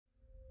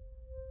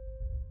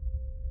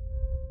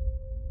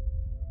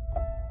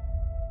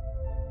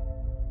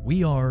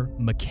We are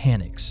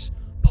mechanics,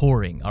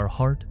 pouring our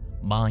heart,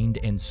 mind,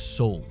 and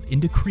soul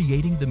into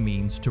creating the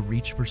means to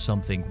reach for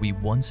something we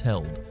once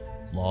held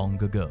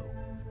long ago.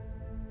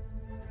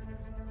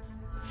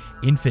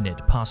 Infinite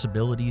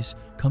possibilities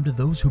come to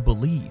those who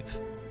believe.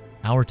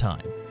 Our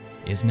time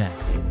is now.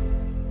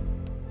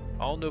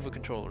 All Nova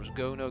controllers,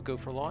 go, no go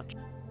for launch.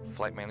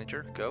 Flight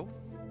manager, go.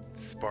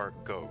 Spark,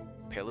 go.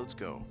 Payloads,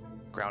 go.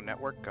 Ground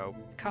network, go.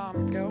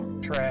 Com, go.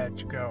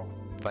 Traj, go.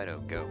 Vital,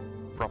 go.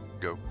 Prop,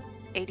 go.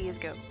 AD is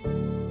go.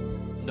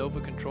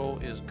 Nova control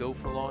is go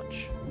for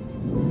launch.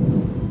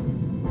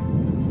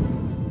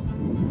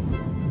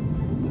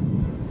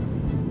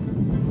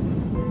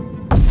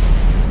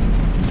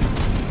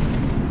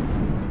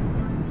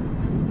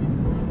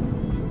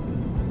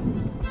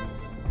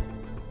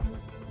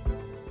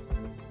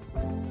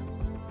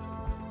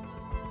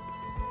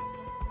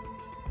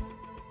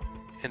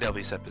 And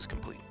LVSEP is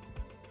complete.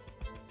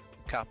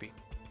 Copy.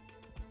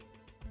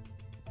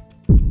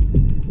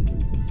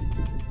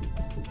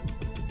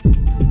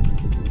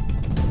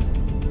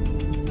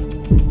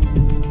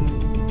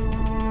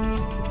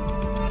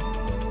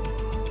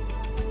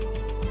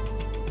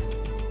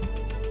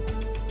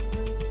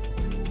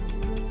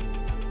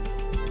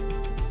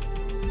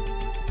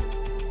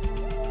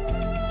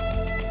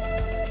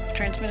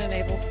 Transmit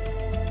enabled.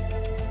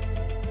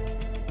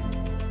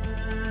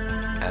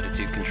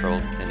 Attitude control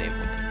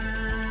enabled.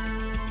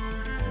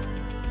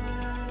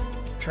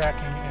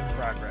 Tracking in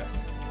progress.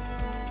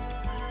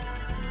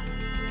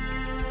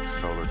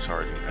 Solar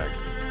charge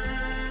active.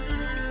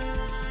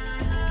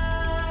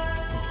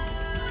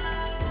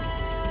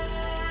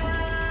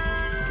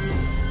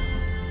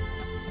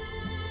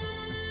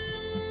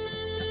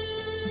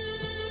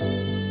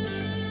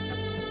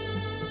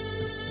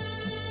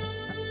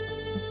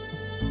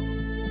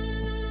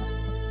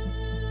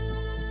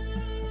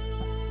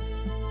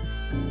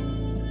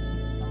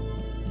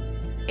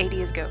 AD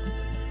is go.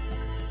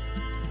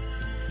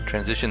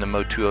 Transition to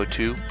mode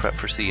 202, prep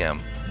for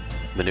CM.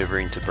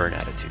 Maneuvering to burn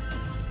attitude.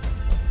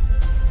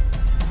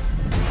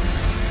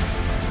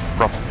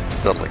 Rumble,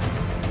 settling.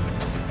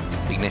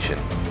 Ignition.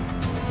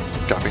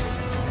 Copy.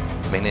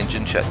 Main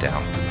engine shut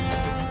down.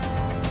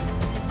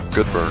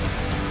 Good burn.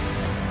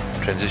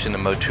 Transition to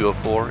mode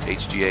 204,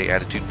 HGA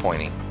attitude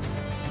pointing.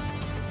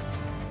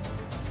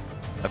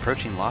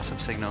 Approaching loss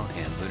of signal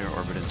and lunar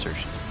orbit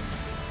insertion.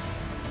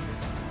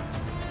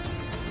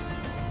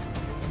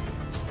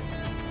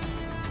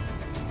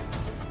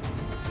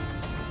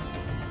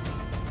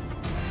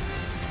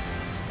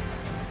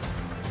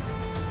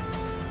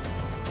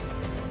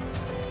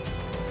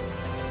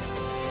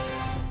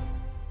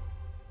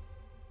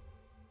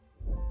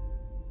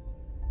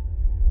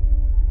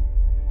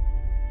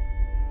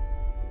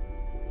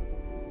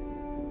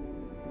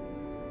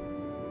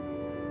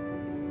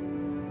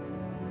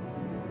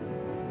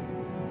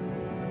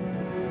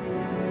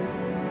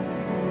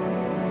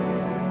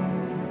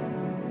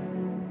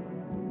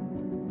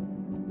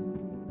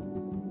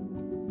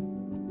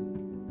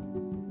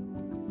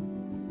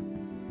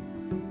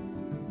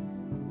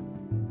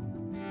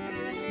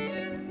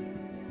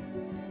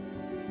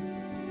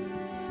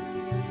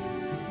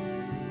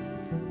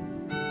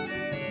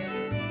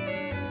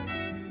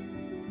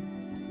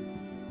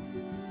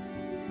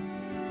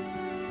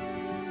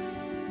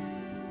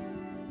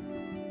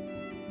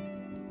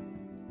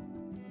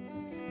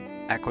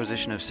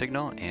 Acquisition of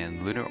signal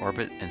and lunar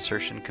orbit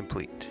insertion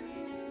complete.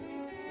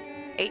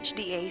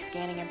 HDA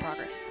scanning in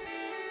progress.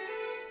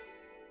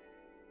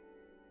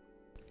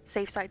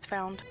 Safe sites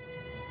found.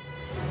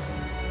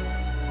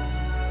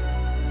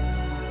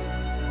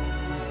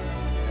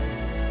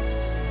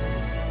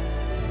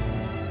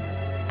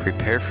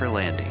 Prepare for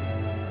landing.